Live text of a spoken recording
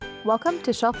Welcome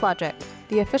to Shelf Logic,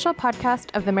 the official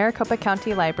podcast of the Maricopa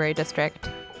County Library District.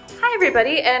 Hi,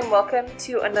 everybody, and welcome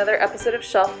to another episode of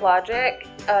Shelf Logic.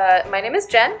 My name is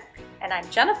Jen. And I'm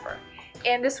Jennifer.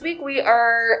 And this week we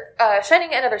are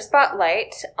shining another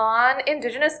spotlight on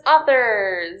Indigenous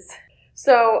authors.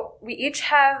 So we each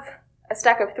have a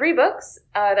stack of 3 books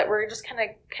that we're just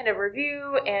kind of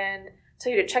review and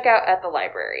tell you to check out at the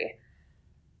library.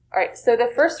 All right, so the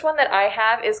first one that I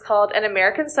have is called An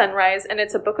American Sunrise, and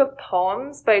it's a book of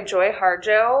poems by Joy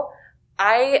Harjo.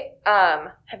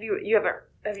 Have you read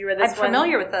this one? I'm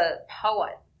familiar with the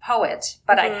poet,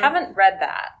 but I haven't read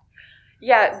that.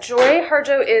 Yeah, Joy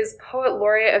Harjo is Poet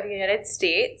Laureate of the United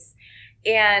States,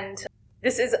 and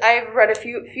I've read a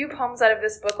few poems out of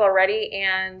this book already,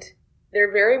 and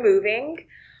they're very moving.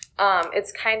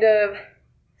 It's kind of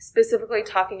specifically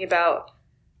talking about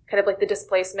kind of like the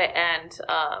displacement and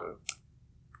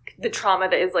the trauma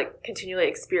that is like continually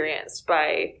experienced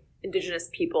by Indigenous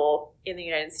people in the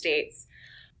United States.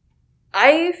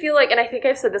 I feel like, and I think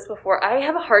I've said this before, I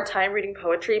have a hard time reading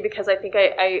poetry because I think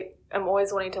I am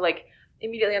always wanting to like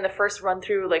immediately on the first run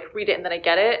through like read it and then I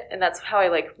get it, and that's how I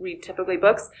like read typically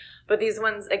books. But these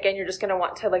ones, again, you're just going to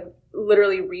want to like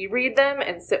literally reread them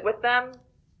and sit with them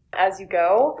as you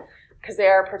go because they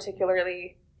are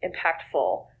particularly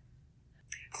impactful.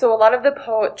 So a lot of the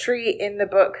poetry in the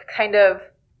book kind of,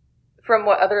 from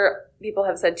what other people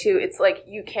have said too, it's like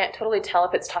you can't totally tell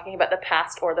if it's talking about the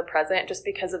past or the present just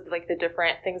because of like the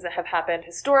different things that have happened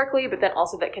historically, but then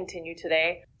also that continue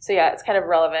today. So yeah, it's kind of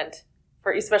relevant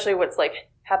for especially what's like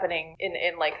happening in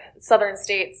like southern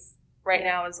states right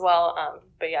now as well.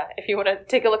 But yeah, if you want to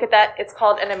take a look at that, it's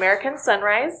called An American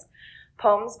Sunrise,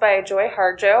 Poems by Joy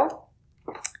Harjo.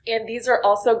 And these are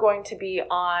also going to be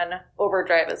on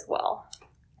Overdrive as well.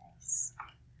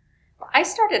 I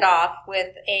started off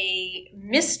with a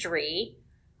mystery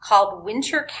called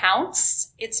Winter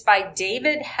Counts. It's by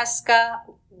David Heska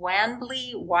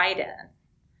Wanbley Wyden.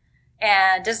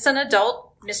 And it's an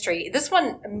adult mystery. This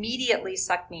one immediately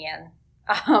sucked me in.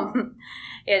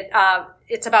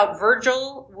 It's about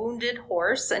Virgil Wounded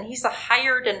Horse, and he's a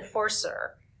hired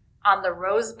enforcer on the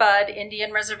Rosebud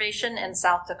Indian Reservation in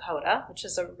South Dakota, which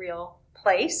is a real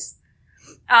place.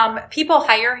 People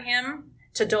hire him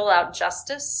to dole out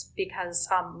justice because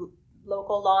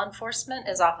local law enforcement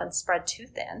is often spread too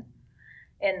thin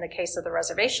in the case of the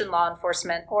reservation law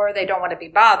enforcement, or they don't want to be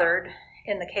bothered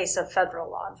in the case of federal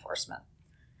law enforcement.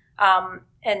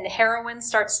 And heroin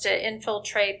starts to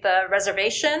infiltrate the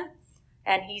reservation,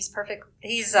 and he's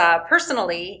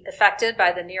personally affected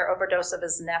by the near overdose of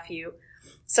his nephew.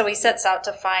 So he sets out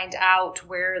to find out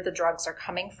where the drugs are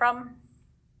coming from.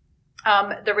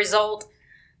 The result,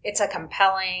 it's a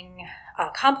compelling,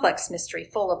 complex mystery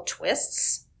full of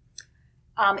twists.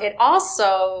 It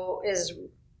also is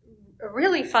a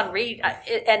really fun read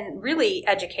and really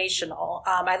educational.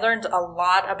 I learned a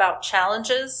lot about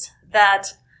challenges that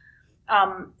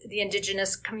the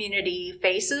Indigenous community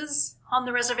faces on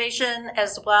the reservation,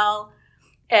 as well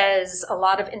as a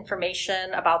lot of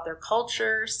information about their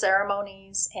culture,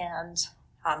 ceremonies, and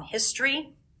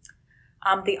history.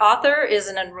 The author is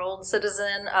an enrolled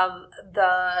citizen of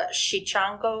the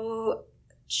Chichangu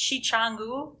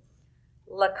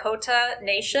Lakota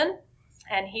Nation,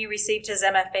 and he received his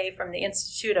MFA from the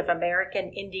Institute of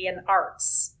American Indian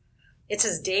Arts. It's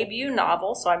his debut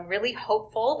novel, so I'm really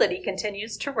hopeful that he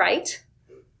continues to write.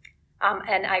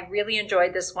 And I really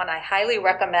enjoyed this one. I highly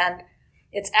recommend.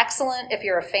 It's excellent if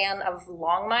you're a fan of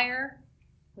Longmire,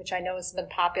 which I know has been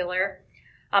popular.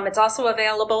 It's also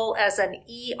available as an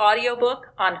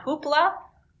e-audiobook on Hoopla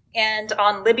and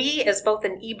on Libby as both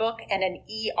an e-book and an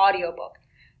e-audiobook.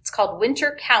 It's called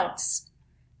Winter Counts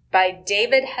by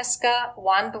David Heska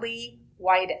Wanbley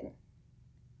Wyden.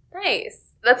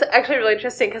 Nice. That's actually really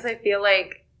interesting because I feel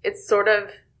like it's sort of,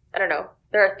 I don't know,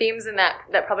 there are themes in that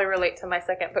probably relate to my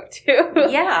second book too.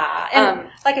 Yeah. And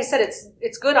like I said,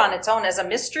 it's good on its own as a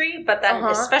mystery, but then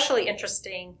especially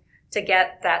interesting to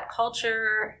get that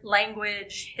culture,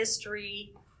 language,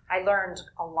 history. I learned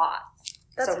a lot.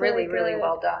 That's so really, really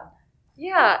well done.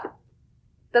 Yeah.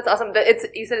 That's awesome.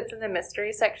 You said it's in the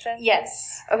mystery section?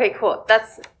 Yes. Okay, cool.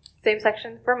 That's same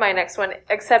section for my next one,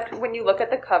 except when you look at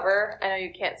the cover, I know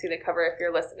you can't see the cover if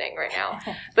you're listening right now,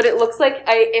 but it looks like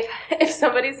if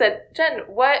somebody said, Jen,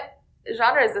 what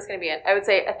genre is this going to be in? I would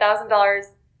say $1,000.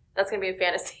 That's going to be a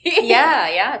fantasy.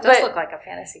 Yeah. It does look like a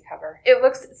fantasy cover. It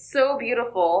looks so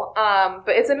beautiful.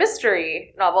 But it's a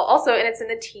mystery novel also, and it's in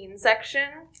the teen section.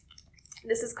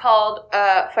 This is called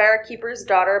Firekeeper's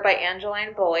Daughter by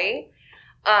Angeline Bully.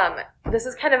 This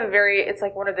is kind of it's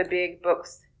like one of the big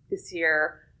books this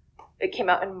year. It came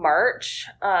out in March.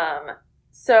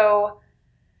 So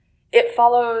it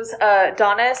follows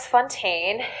Donis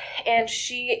Fontaine, and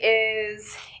she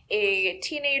is a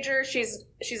teenager. She's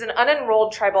an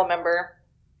unenrolled tribal member,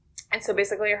 and so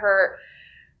basically her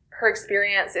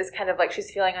experience is kind of like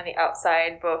she's feeling on the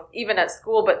outside, both even at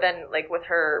school, but then like with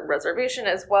her reservation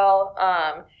as well.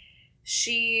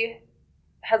 She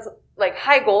has like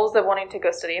high goals of wanting to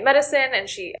go study medicine, and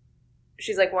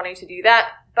she's like wanting to do that,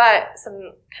 but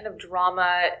some kind of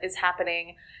drama is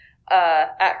happening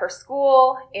at her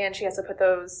school, and she has to put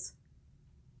those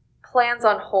plans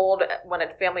on hold when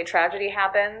a family tragedy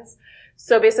happens.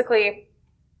 So basically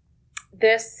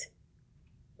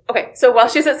so while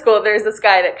she's at school, there's this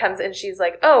guy that comes and she's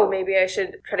like, oh, maybe I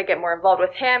should try to get more involved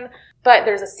with him. But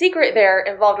there's a secret there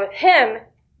involved with him.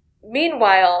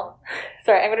 Meanwhile,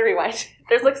 sorry, I'm going to rewind.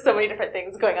 There's like so many different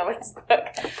things going on with this book.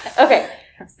 Okay,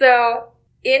 so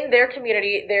in their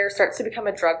community, there starts to become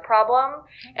a drug problem.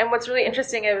 And what's really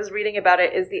interesting, I was reading about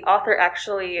it, is the author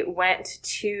actually went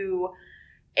to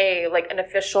an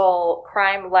official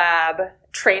crime lab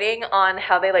training on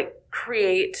how they like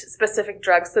create specific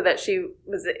drugs so that she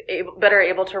was better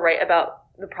able to write about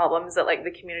the problems that like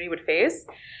the community would face.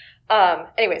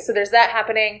 Anyway, so there's that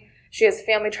happening. She has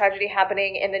family tragedy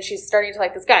happening, and then she's starting to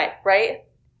like this guy, right?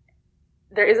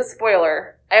 There is a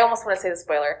spoiler. I almost want to say the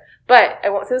spoiler, but I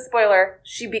won't say the spoiler.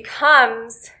 This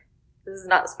is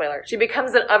not the spoiler. She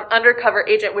becomes an undercover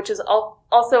agent, which is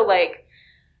also like,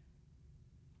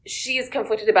 she's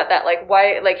conflicted about that. Like,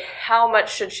 why, like, how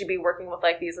much should she be working with,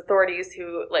 like, these authorities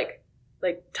who, like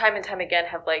time and time again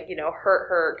have, like, you know, hurt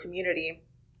her community.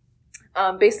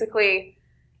 Basically,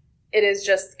 it is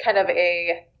just kind of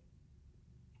a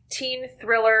teen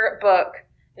thriller book.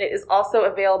 It is also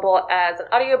available as an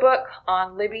audiobook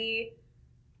on Libby.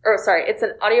 It's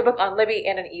an audiobook on Libby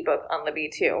and an ebook on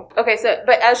Libby too. Okay,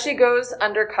 but as she goes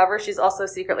undercover, she's also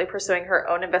secretly pursuing her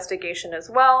own investigation as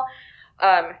well.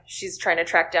 She's trying to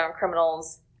track down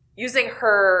criminals using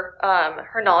her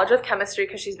knowledge of chemistry,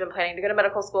 because she's been planning to go to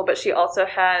medical school, but she also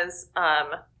has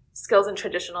skills in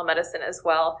traditional medicine as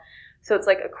well. So it's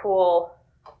like a cool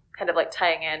kind of like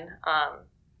tying in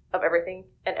of everything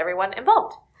and everyone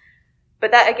involved.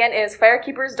 But that again is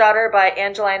Firekeeper's Daughter by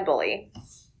Angeline Bully.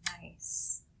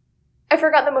 Nice. I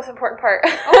forgot the most important part.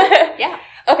 Oh, yeah.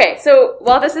 Okay, so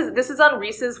while this is on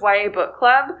Reese's YA Book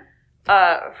Club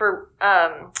for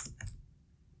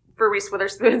Reese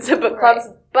Witherspoon's book clubs,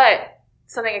 but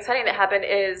something exciting that happened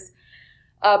is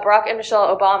Barack and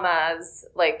Michelle Obama's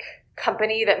like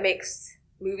company that makes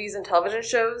movies and television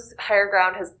shows, Higher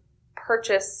Ground, has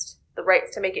purchased the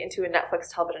rights to make it into a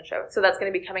Netflix television show. So that's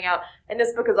going to be coming out. And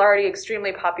this book is already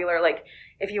extremely popular, like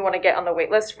if you want to get on the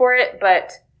wait list for it,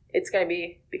 but it's going to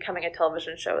be becoming a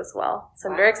television show as well. So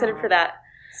I'm very excited for that.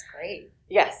 That's great.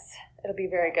 Yes, it'll be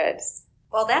very good.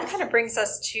 Well, that kind of brings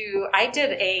us to, I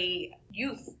did a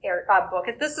youth book.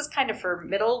 This is kind of for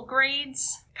middle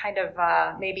grades, kind of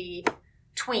maybe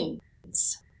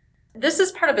tweens. This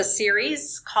is part of a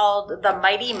series called the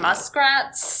Mighty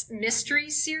Muskrats Mystery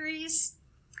Series.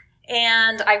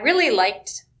 And I really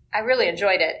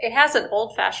enjoyed it. It has an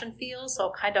old-fashioned feel, so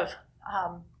kind of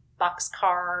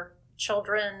boxcar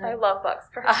children. I love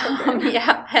boxcar children.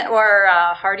 Yeah, or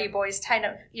Hardy Boys kind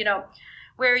of, you know,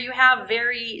 where you have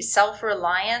very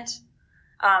self-reliant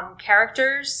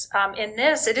characters. In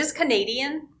this, it is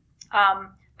Canadian,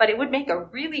 but it would make a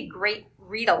really great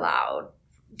read aloud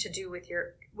to do with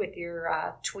your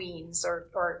tweens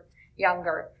or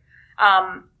younger.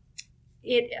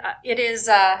 It is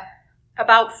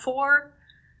about 4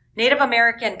 Native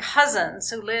American cousins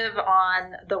who live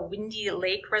on the Windy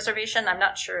Lake Reservation. I'm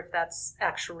not sure if that's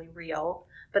actually real,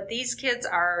 but these kids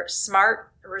are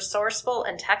smart, resourceful,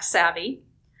 and tech savvy.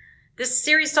 This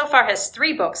series so far has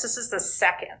 3 books. This is the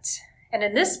second. And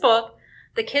in this book,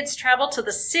 the kids travel to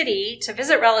the city to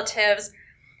visit relatives,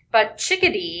 but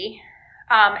Chickadee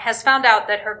has found out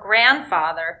that her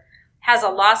grandfather has a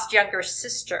lost younger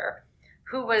sister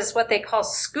who was what they call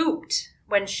scooped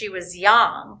when she was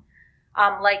young.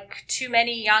 Like too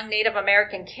many young Native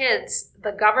American kids,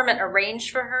 the government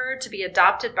arranged for her to be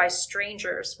adopted by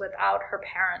strangers without her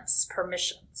parents'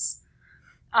 permissions.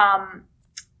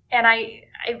 And I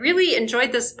really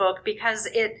enjoyed this book because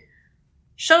it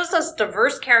shows us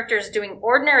diverse characters doing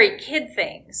ordinary kid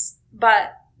things,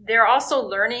 but they're also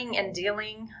learning and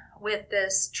dealing with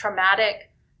this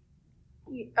traumatic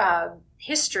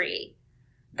history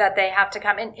that they have to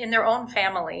come in their own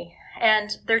family.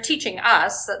 And they're teaching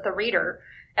us, the reader,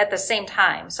 at the same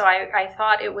time. So I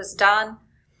thought it was done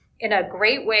in a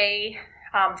great way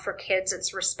for kids.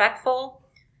 It's respectful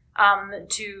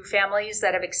to families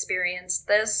that have experienced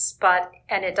this,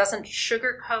 and it doesn't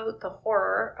sugarcoat the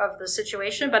horror of the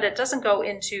situation, but it doesn't go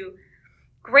into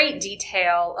great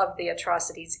detail of the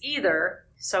atrocities either.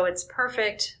 So it's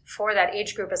perfect for that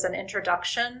age group as an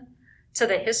introduction to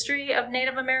the history of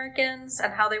Native Americans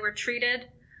and how they were treated.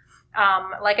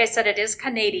 Like I said, it is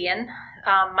Canadian.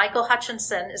 Michael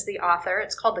Hutchinson is the author.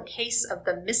 It's called The Case of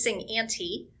the Missing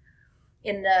Auntie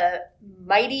in the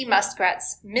Mighty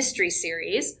Muskrats Mystery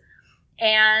Series.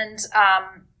 And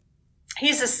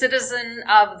he's a citizen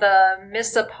of the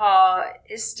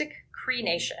Mississippiistic Cree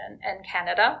Nation in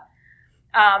Canada.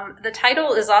 The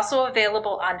title is also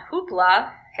available on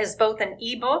Hoopla as both an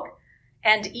ebook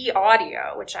and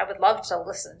e-audio, which I would love to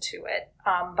listen to it.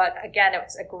 But again,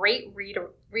 it's a great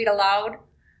read aloud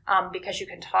because you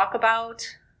can talk about.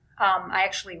 I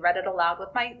actually read it aloud with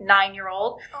my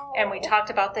 9-year-old, and we talked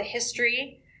about the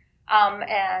history.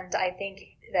 And I think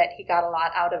that he got a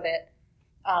lot out of it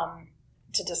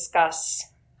to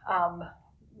discuss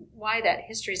why that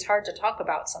history is hard to talk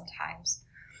about sometimes.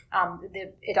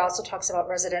 It also talks about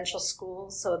residential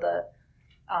schools. So the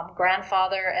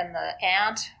grandfather and the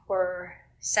aunt were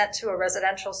sent to a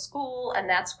residential school, and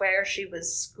that's where she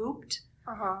was scooped.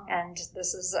 And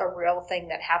this is a real thing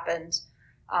that happened,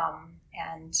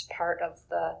 and part of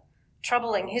the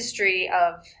troubling history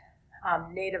of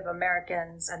Native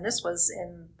Americans, and this was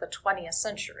in the 20th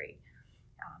century.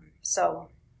 So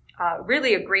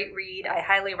really a great read. I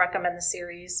highly recommend the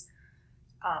series.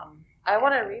 I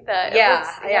want to read that.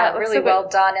 It really so well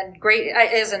done and great.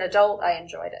 As an adult, I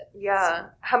enjoyed it. Yeah. So.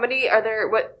 How many are there?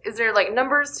 What is there like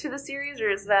numbers to the series,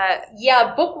 or is that?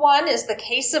 Yeah, book 1 is The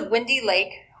Case of Windy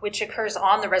Lake, which occurs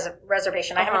on the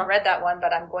reservation. I haven't read that one,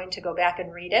 but I'm going to go back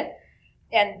and read it.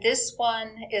 And this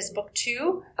one is book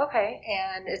 2. Okay.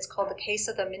 And it's called The Case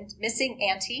of the Missing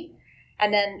Auntie.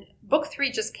 And then book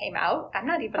 3 just came out. I'm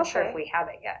not even sure if we have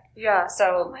it yet. Yeah.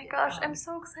 So, oh my gosh, I'm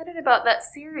so excited about that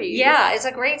series. Yeah, it's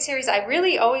a great series. I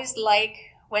really always like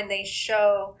when they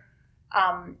show,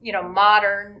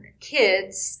 modern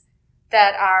kids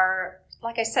that are,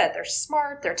 like I said, they're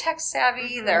smart, they're tech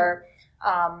savvy, they're,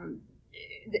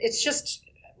 it's just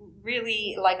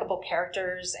really likable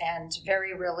characters and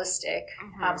very realistic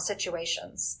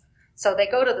situations. So they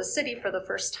go to the city for the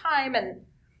first time, and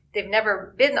they've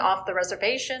never been off the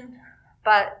reservation,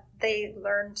 but they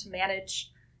learn to manage,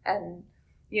 and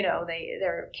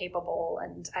they're capable,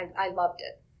 and I loved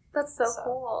it. That's so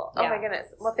cool. Oh yeah. my goodness.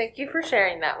 Well, thank you for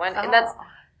sharing that one. And that's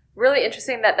really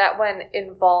interesting that one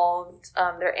involved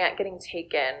their aunt getting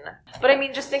taken. But I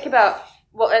mean, just think about,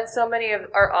 and so many of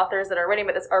our authors that are writing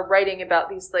about this are writing about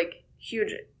these like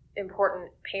huge,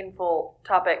 important, painful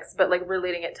topics, but like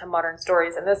relating it to modern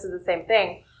stories. And this is the same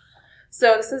thing.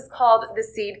 So this is called The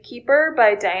Seed Keeper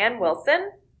by Diane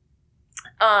Wilson.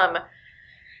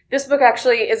 This book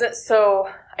actually isn't so,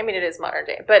 I mean, it is modern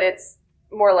day, but it's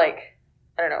more like,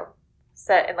 I don't know,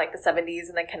 set in like the 70s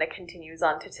and then kind of continues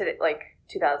on to like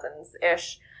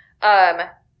 2000s-ish.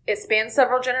 It spans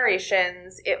several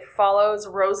generations. It follows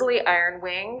Rosalie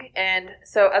Ironwing. And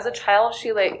so as a child,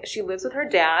 she lives with her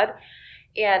dad,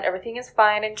 and everything is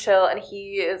fine and chill. And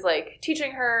he is like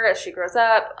teaching her as she grows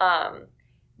up.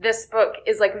 This book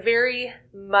is like very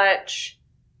much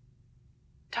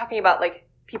talking about like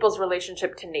people's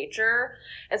relationship to nature.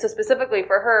 And so specifically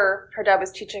for her dad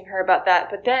was teaching her about that.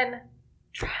 But then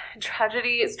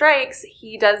tragedy strikes.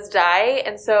 He does die.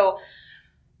 And so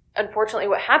unfortunately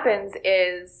what happens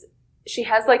is she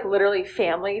has like literally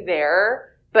family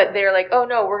there, but they're like, oh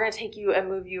no, we're going to take you and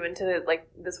move you into like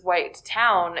this white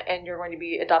town, and you're going to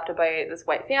be adopted by this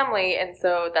white family. And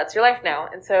so that's your life now.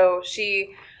 And so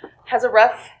she has a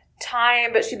rough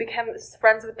time, but she becomes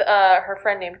friends with her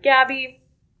friend named Gabby.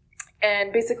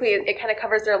 And basically it kind of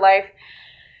covers their life.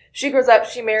 She grows up,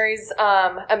 she marries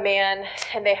a man,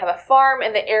 and they have a farm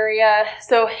in the area.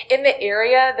 So in the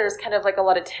area, there's kind of like a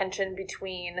lot of tension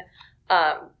between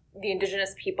the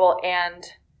indigenous people and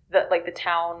the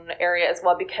town area as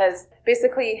well, because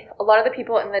basically a lot of the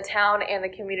people in the town and the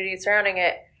community surrounding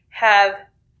it have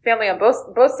family on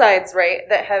both sides, right,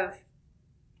 that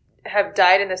have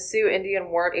died in the Sioux Indian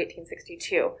War of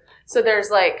 1862. So there's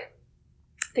like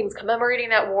things commemorating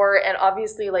that war, and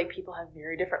obviously like people have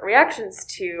very different reactions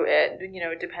to it,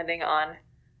 depending on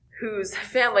whose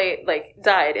family like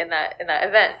died in that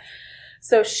event.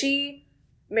 So she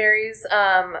marries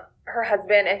her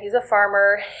husband, and he's a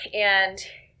farmer, and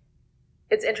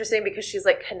it's interesting because she's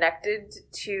like connected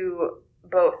to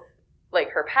both like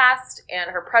her past and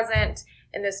her present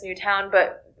in this new town.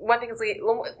 But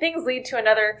things lead to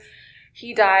another.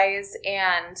 He dies,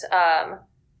 and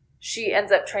she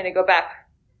ends up trying to go back.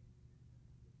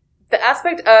 The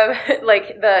aspect of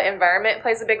like the environment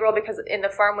plays a big role, because when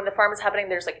the farm is happening,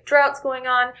 there's like droughts going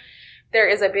on, there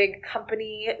is a big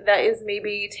company that is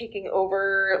maybe taking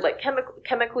over, like,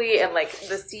 chemically, and, like,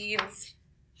 the seeds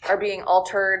are being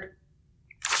altered.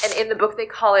 And in the book, they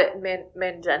call it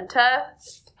Magenta.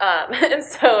 And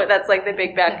so that's, like, the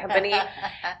big bad company.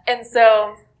 And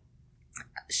so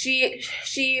she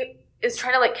is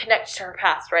trying to, like, connect to her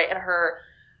past, right? And her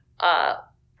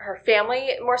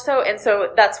family more so. And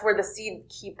so that's where the seed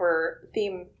keeper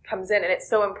theme comes in. And it's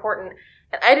so important.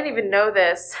 And I didn't even know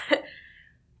this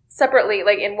separately,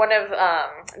 like, in one of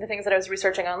the things that I was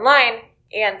researching online,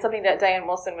 and something that Diane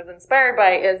Wilson was inspired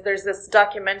by is there's this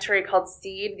documentary called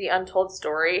Seed, The Untold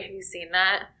Story. Have you seen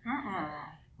that? Mm-mm.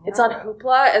 It's on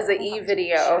Hoopla as an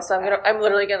e-video, so I'm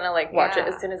literally gonna, like, watch it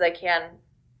as soon as I can.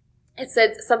 It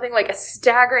said something like a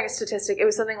staggering statistic. It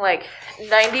was something like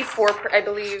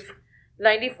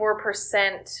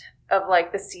 94% of,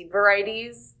 like, the seed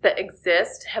varieties that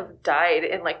exist have died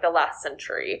in, like, the last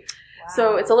century. Wow.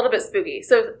 So it's a little bit spooky.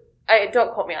 So I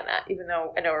don't quote me on that, even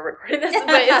though I know we're recording this,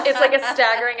 but it's like a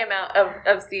staggering amount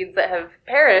of seeds that have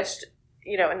perished,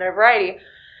 you know, in their variety.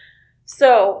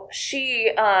 So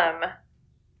she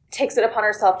takes it upon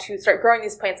herself to start growing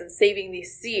these plants and saving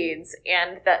these seeds,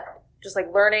 and that just, like,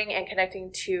 learning and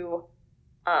connecting to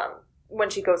when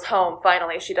she goes home,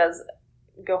 finally, she does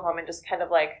go home, and just kind of,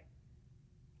 like,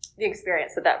 the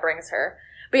experience that brings her.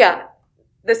 But yeah,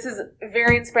 this is a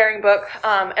very inspiring book.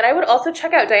 And I would also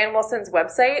check out Diane Wilson's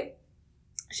website.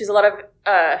 She's a lot of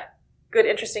good,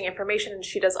 interesting information, and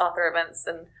she does author events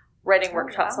and writing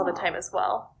workshops all the time as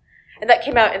well. And that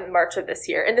came out in March of this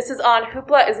year. And this is on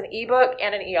Hoopla as an ebook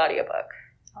and an e-audiobook.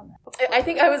 I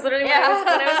think I was literally, when I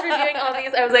was reviewing all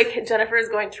these, I was like, Jennifer is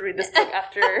going to read this book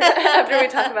after we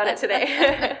talk about it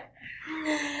today.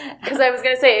 Because I was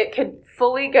going to say, it could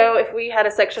fully go, if we had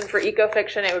a section for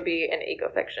eco-fiction, it would be an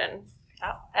eco-fiction.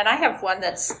 Oh, and I have one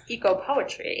that's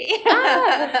eco-poetry.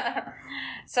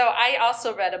 So I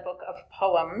also read a book of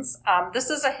poems. This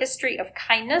is a history of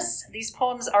kindness. These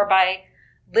poems are by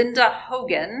Linda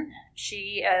Hogan.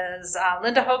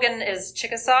 Linda Hogan is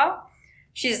Chickasaw.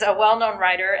 She's a well-known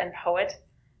writer and poet.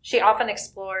 She often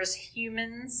explores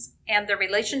humans and their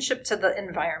relationship to the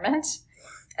environment,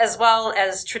 as well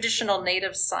as traditional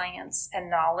native science and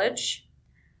knowledge.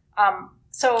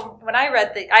 So when I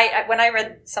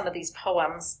read some of these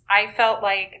poems, I felt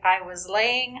like I was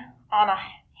laying on a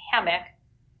hammock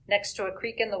next to a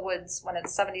creek in the woods when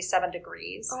it's 77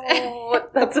 degrees. Oh,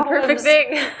 that's a perfect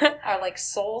thing. Are, like,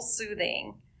 soul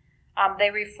soothing.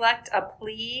 They reflect a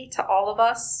plea to all of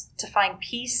us to find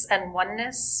peace and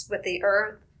oneness with the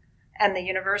earth and the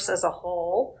universe as a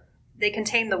whole. They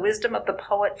contain the wisdom of the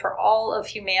poet for all of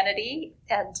humanity,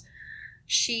 and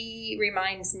she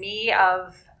reminds me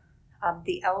of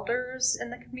the elders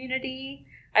in the community.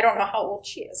 I don't know how old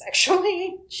she is,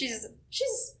 actually.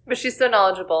 But she's so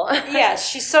knowledgeable. Yeah,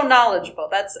 she's so knowledgeable.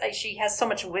 She has so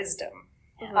much wisdom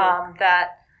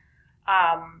that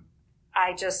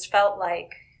I just felt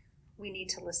like we need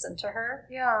to listen to her.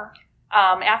 Yeah.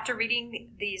 After reading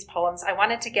these poems, I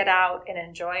wanted to get out and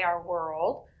enjoy our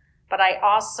world, but I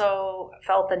also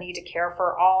felt the need to care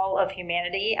for all of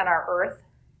humanity and our earth.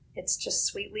 It's just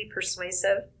sweetly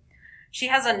persuasive. She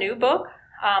has a new book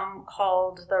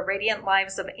called The Radiant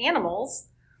Lives of Animals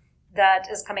that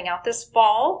is coming out this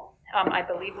fall. I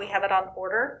believe we have it on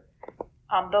order.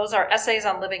 Those are essays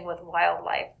on living with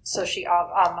wildlife. So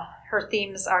her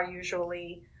themes are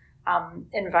usually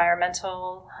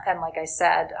environmental and, like I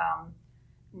said,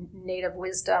 native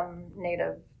wisdom,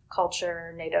 native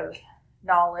culture, native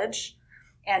knowledge,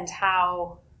 and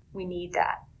how we need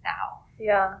that now.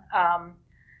 Yeah.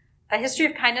 A History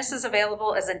of Kindness is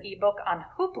available as an ebook on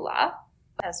Hoopla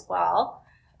as well.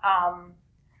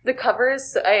 The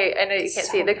covers, I know you can't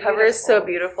see it. The cover is so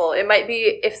beautiful. It might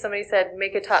be, if somebody said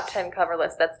make a top 10 cover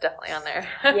list, that's definitely on there.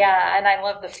 Yeah, and I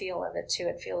love the feel of it too.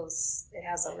 It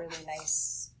has a really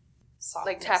nice softness.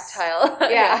 Like tactile.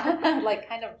 Yeah. Like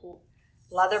kind of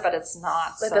leather, but it's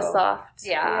not. Like the soft.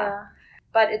 Yeah.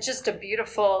 But it's just a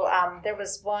beautiful, there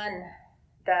was one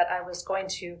that I was going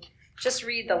to just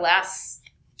read the last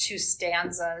 2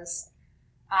 stanzas.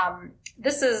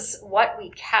 This is What We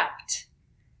Kept,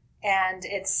 and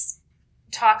it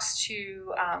talks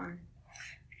to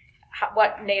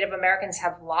what Native Americans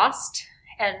have lost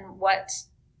and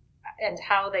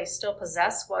how they still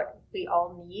possess what we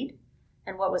all need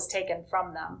and what was taken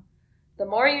from them. The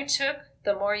more you took,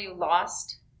 the more you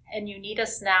lost, and you need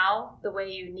us now the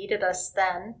way you needed us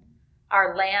then,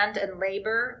 our land and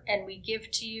labor, and we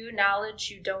give to you knowledge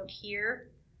you don't hear,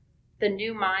 the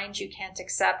new mind you can't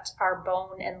accept, our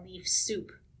bone and leaf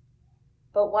soup.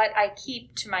 But what I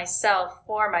keep to myself,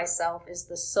 for myself, is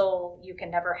the soul you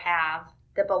can never have,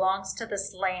 that belongs to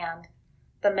this land,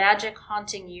 the magic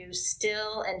haunting you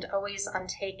still and always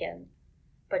untaken,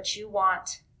 but you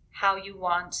want, how you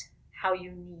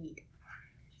need.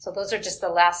 So those are just the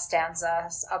last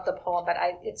stanzas of the poem, but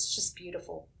it's just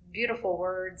beautiful, beautiful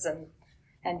words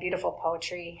and beautiful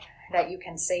poetry that you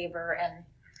can savor and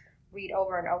read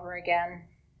over and over again.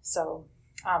 So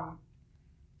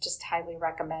just highly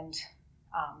recommend.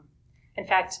 In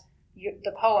fact,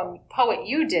 the poet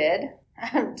you did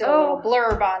a little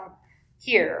blurb on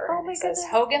here. Oh my It says,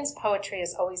 goodness. Hogan's poetry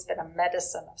has always been a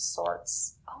medicine of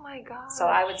sorts. Oh my god. So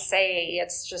I would say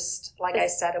it's just, like I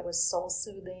said, it was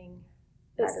soul-soothing.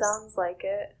 It sounds like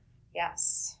it.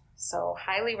 Yes. So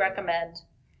highly recommend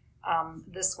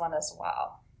this one as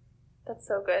well. That's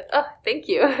so good. Oh, thank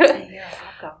you. You're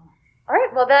welcome. All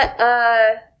right, well,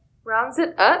 that rounds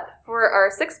it up for our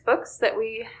 6 books that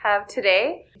we have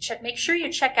today. Make sure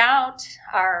you check out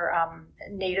our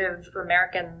Native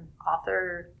American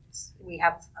authors. We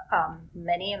have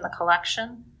many in the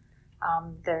collection.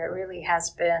 There really has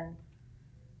been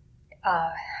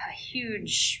a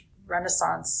huge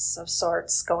renaissance of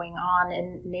sorts going on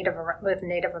with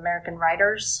Native American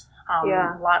writers.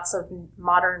 Lots of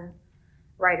modern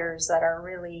writers that are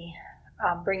really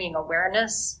bringing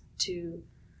awareness to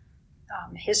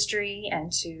history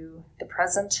and to the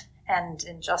present and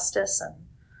injustice, and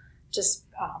just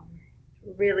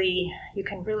really, you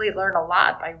can really learn a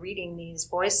lot by reading these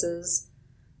voices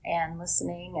and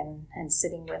listening and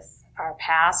sitting with our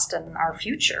past and our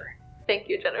future. Thank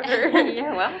you, Jennifer.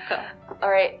 You're welcome. All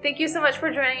right, thank you so much for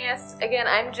joining us. Again,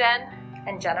 I'm Jen,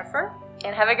 And Jennifer.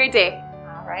 and have a great day.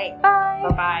 All right. Bye.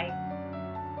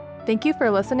 Bye-bye. Thank you for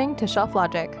listening to Shelf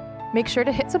Logic. Make sure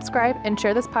to hit subscribe and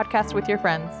share this podcast with your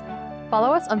friends.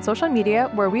 Follow us on social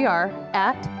media where we are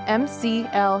at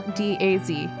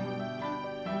MCLDAZ.